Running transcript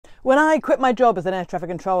When I quit my job as an air traffic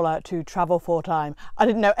controller to travel full-time, I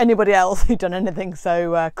didn't know anybody else who'd done anything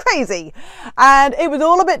so crazy. And it was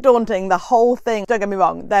all a bit daunting, the whole thing. Don't get me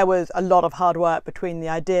wrong, there was a lot of hard work between the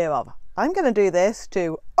idea of, I'm going to do this,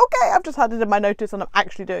 to, okay, I've just handed in my notice and I'm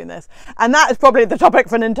actually doing this. And that is probably the topic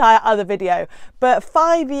for an entire other video. But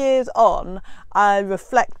 5 years on, I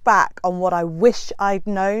reflect back on what I wish I'd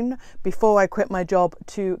known before I quit my job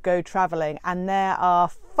to go travelling. And there are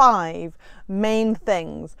 5 main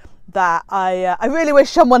things that I really wish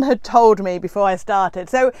someone had told me before I started.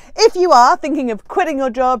 So if you are thinking of quitting your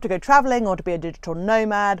job to go travelling or to be a digital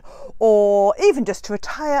nomad or even just to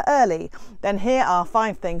retire early, then here are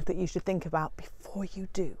 5 things that you should think about before you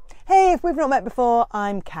do. Hey, if we've not met before,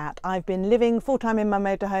 I'm Kat. I've been living full-time in my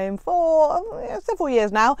motorhome for several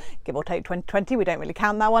years now, give or take 2020, we don't really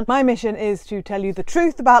count that one. My mission is to tell you the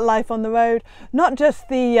truth about life on the road, not just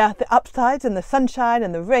the upsides and the sunshine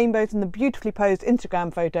and the rainbows and the beautifully posed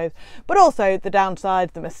Instagram photos, but also the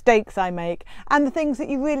downsides, the mistakes I make, and the things that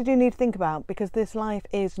you really do need to think about, because this life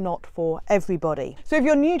is not for everybody. So if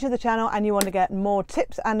you're new to the channel and you want to get more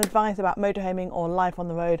tips and advice about motorhoming or life on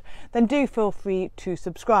the road, then do feel free to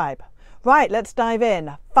subscribe. Right, let's dive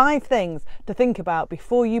in. 5 things to think about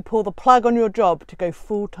before you pull the plug on your job to go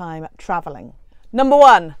full-time travelling. Number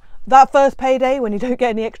 1, that first payday when you don't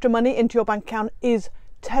get any extra money into your bank account is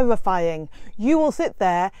terrifying. You will sit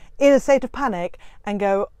there in a state of panic and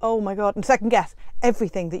go, oh my God, and second guess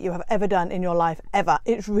everything that you have ever done in your life ever.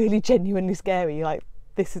 It's really genuinely scary. You're like,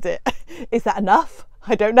 this is it. Is that enough?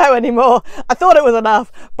 I don't know anymore. I thought it was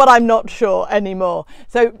enough, but I'm not sure anymore.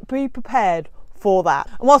 So be prepared for that.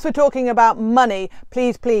 And whilst we're talking about money,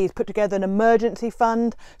 please put together an emergency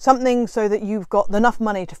fund, something so that you've got enough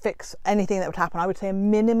money to fix anything that would happen. I would say a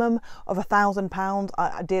minimum of £1,000,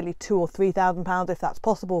 ideally £2,000 or £3,000 if that's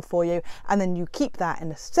possible for you, and then you keep that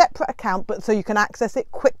in a separate account, but so you can access it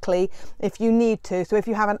quickly if you need to. So if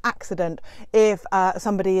you have an accident, if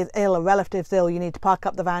somebody is ill, a relative's ill, you need to park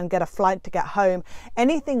up the van, get a flight to get home,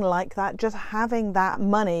 anything like that, just having that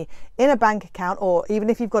money in a bank account, or even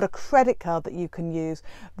if you've got a credit card that you can use,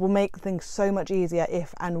 will make things so much easier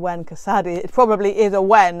if and when, because sadly it probably is a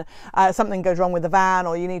when something goes wrong with the van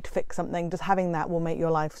or you need to fix something. Just having that will make your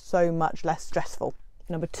life so much less stressful.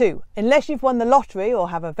 Number 2, unless you've won the lottery or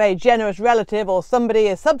have a very generous relative or somebody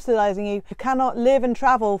is subsidising you, you cannot live and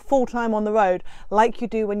travel full-time on the road like you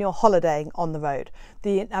do when you're holidaying on the road.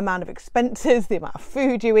 The amount of expenses, the amount of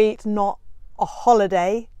food you eat, not a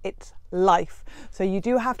holiday, it's life. So you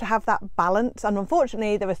do have to have that balance, and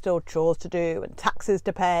unfortunately there are still chores to do and taxes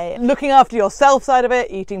to pay, and looking after yourself side of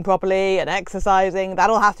it, eating properly and exercising,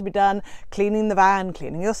 that'll have to be done, cleaning the van,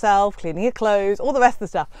 cleaning yourself, cleaning your clothes, all the rest of the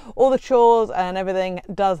stuff, all the chores and everything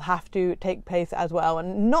does have to take place as well,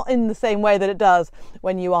 and not in the same way that it does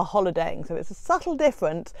when you are holidaying. So it's a subtle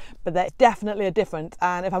difference, but there's definitely a difference,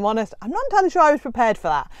 and if I'm honest, I'm not entirely sure I was prepared for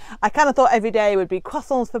that. I kind of thought every day would be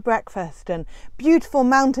croissants for breakfast and beautiful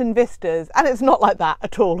mountain vistas, and it's not like that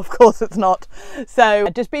at all. Of course it's not. So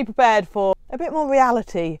just be prepared for a bit more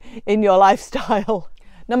reality in your lifestyle.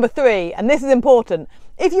 Number 3, and this is important,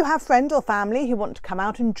 if you have friends or family who want to come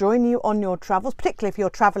out and join you on your travels, particularly if you're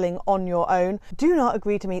travelling on your own, do not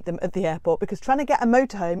agree to meet them at the airport, because trying to get a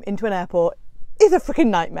motorhome into an airport is a freaking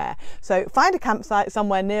nightmare. So find a campsite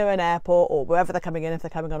somewhere near an airport or wherever they're coming in, if they're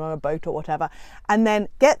coming on a boat or whatever, and then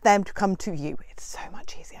get them to come to you. It's so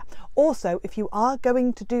much easier. Also, if you are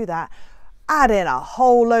going to do that, add in a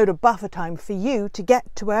whole load of buffer time for you to get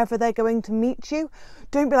to wherever they're going to meet you.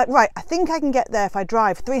 Don't be like, right, I think I can get there if I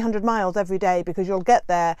drive 300 miles every day, because you'll get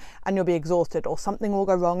there and you'll be exhausted, or something will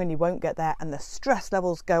go wrong and you won't get there and the stress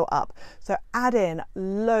levels go up. So add in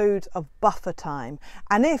loads of buffer time.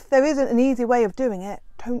 And if there isn't an easy way of doing it,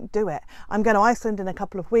 don't do it. I'm going to Iceland in a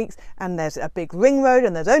couple of weeks, and there's a big ring road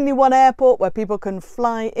and there's only one airport where people can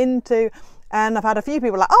fly into. And I've had a few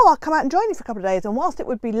people like, oh, I'll come out and join you for a couple of days. And whilst it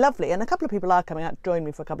would be lovely, and a couple of people are coming out to join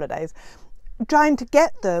me for a couple of days, trying to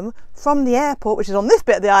get them from the airport, which is on this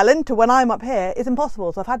bit of the island, to when I'm up here is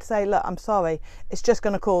impossible. So I've had to say, look, I'm sorry, it's just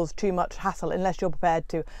going to cause too much hassle unless you're prepared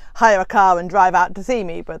to hire a car and drive out to see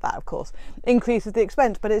me. But that, of course, increases the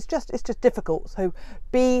expense. But it's just difficult. So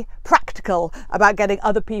be practical about getting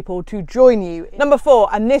other people to join you. Number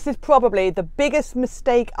 4, and this is probably the biggest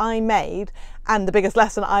mistake I made and the biggest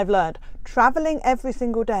lesson I've learned. Traveling every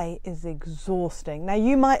single day is exhausting. Now,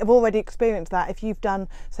 you might have already experienced that if you've done,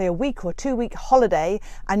 say, a week or 2-week holiday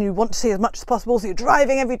and you want to see as much as possible, so you're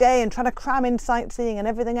driving every day and trying to cram in sightseeing and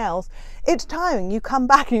everything else. It's tiring. You come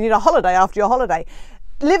back and you need a holiday after your holiday.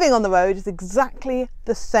 living on the road is exactly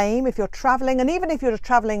the same if you're traveling, and even if you're just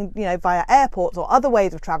traveling, you know, via airports or other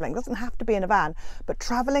ways of traveling. It doesn't have to be in a van, but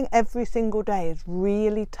traveling every single day is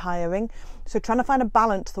really tiring. So trying to find a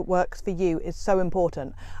balance that works for you is so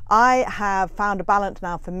important. I have found a balance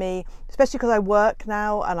now for me, especially because I work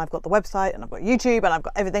now and I've got the website and I've got YouTube and I've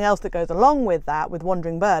got everything else that goes along with that with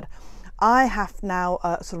Wandering Bird. I have now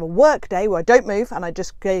a sort of a work day where I don't move and I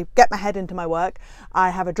just get my head into my work.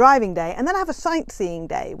 I have a driving day, and then I have a sightseeing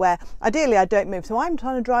day where ideally I don't move. So I'm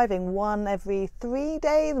kind of driving one every 3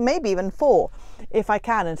 days, maybe even 4 if I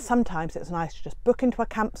can. And sometimes it's nice to just book into a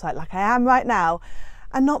campsite like I am right now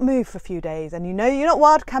and not move for a few days. And you know, you're not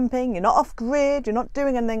wild camping, you're not off grid, you're not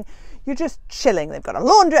doing anything. You're just chilling. They've got a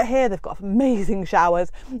laundrette here, they've got amazing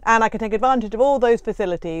showers, and I can take advantage of all those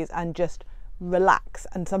facilities and just relax.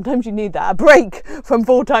 And sometimes you need that. A break from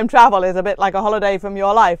full-time travel is a bit like a holiday from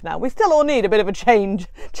your life now. We still all need a bit of a change.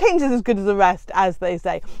 Change is as good as the rest, as they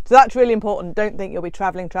say. So that's really important. Don't think you'll be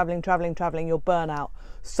traveling. You'll burn out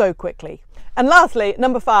so quickly. And lastly,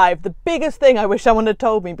 number 5, the biggest thing I wish someone had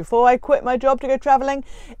told me before I quit my job to go traveling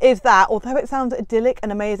is that, although it sounds idyllic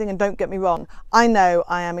and amazing, and don't get me wrong, I know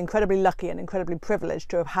I am incredibly lucky and incredibly privileged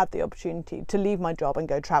to have had the opportunity to leave my job and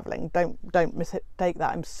go traveling. Don't mistake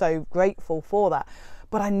that. I'm so grateful for that.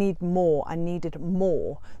 But I need more. I needed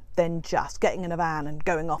more than just getting in a van and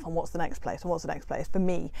going off on what's the next place and what's the next place. For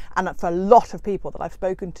me, and for a lot of people that I've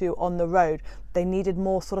spoken to on the road, they needed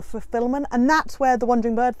more sort of fulfillment. And that's where the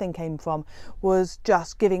Wandering Bird thing came from, was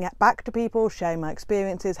just giving it back to people, sharing my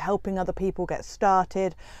experiences, helping other people get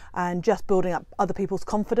started, and just building up other people's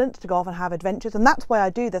confidence to go off and have adventures. And that's why I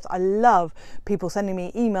do this. I love people sending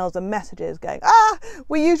me emails and messages going,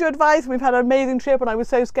 we use your advice, we've had an amazing trip and I was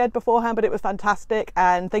so scared beforehand, but it was fantastic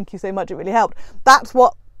and thank you so much, it really helped. That's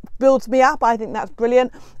what builds me up. I think that's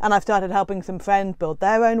brilliant. And I've started helping some friends build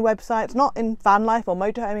their own websites, not in van life or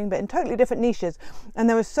motorhoming, but in totally different niches. And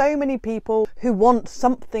there are so many people who want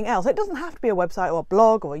something else. It doesn't have to be a website or a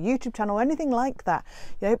blog or a YouTube channel or anything like that.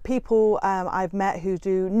 You know, people I've met who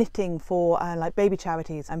do knitting for like baby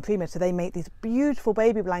charities and pre-med. So they make these beautiful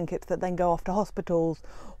baby blankets that then go off to hospitals,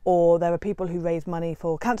 or there are people who raise money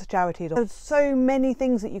for cancer charities. There's so many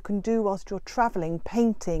things that you can do whilst you're traveling,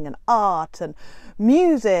 painting and art and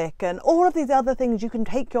music and all of these other things. You can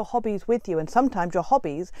take your hobbies with you, and sometimes your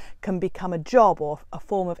hobbies can become a job or a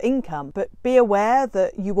form of income. But be aware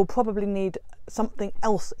that you will probably need something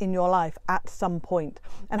else in your life at some point,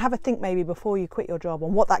 and have a think maybe before you quit your job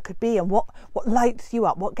on what that could be and what lights you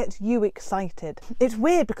up, what gets you excited. It's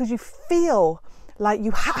weird because you feel like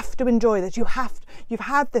you have to enjoy this, you've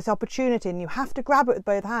had this opportunity and you have to grab it with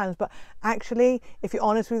both hands, but actually, if you're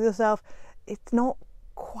honest with yourself, it's not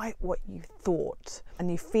quite what you thought, and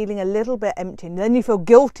you're feeling a little bit empty, and then you feel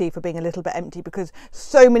guilty for being a little bit empty because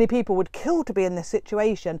so many people would kill to be in this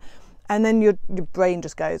situation. And then your brain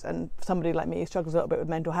just goes, and somebody like me struggles a little bit with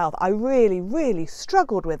mental health. I really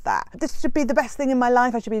struggled with that. This should be the best thing in my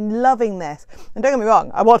life. I should be loving this. And don't get me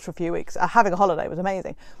wrong, I was for a few weeks. Having a holiday was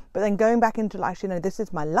amazing. But then going back into, actually, no, this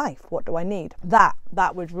is my life. What do I need? That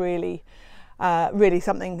was really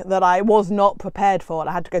something that I was not prepared for. And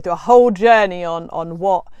I had to go through a whole journey on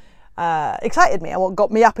what excited me and what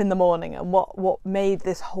got me up in the morning and what made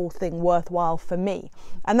this whole thing worthwhile for me.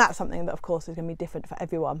 And that's something that of course is going to be different for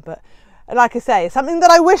everyone, but like I say, it's something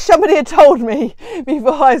that I wish somebody had told me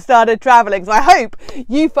before I started traveling. So I hope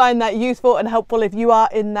you find that useful and helpful if you are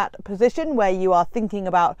in that position where you are thinking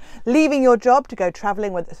about leaving your job to go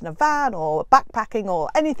traveling, whether it's in a van or backpacking or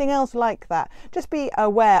anything else like that. Just be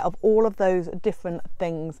aware of all of those different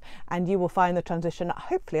things and you will find the transition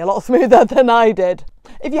hopefully a lot smoother than I did.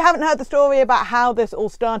 If you haven't heard the story about how this all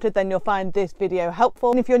started, then you'll find this video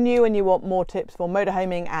helpful. And if you're new and you want more tips for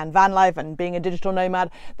motorhoming and van life and being a digital nomad,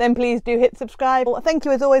 then please do hit subscribe. Thank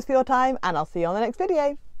you as always for your time, and I'll see you on the next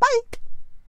video. Bye!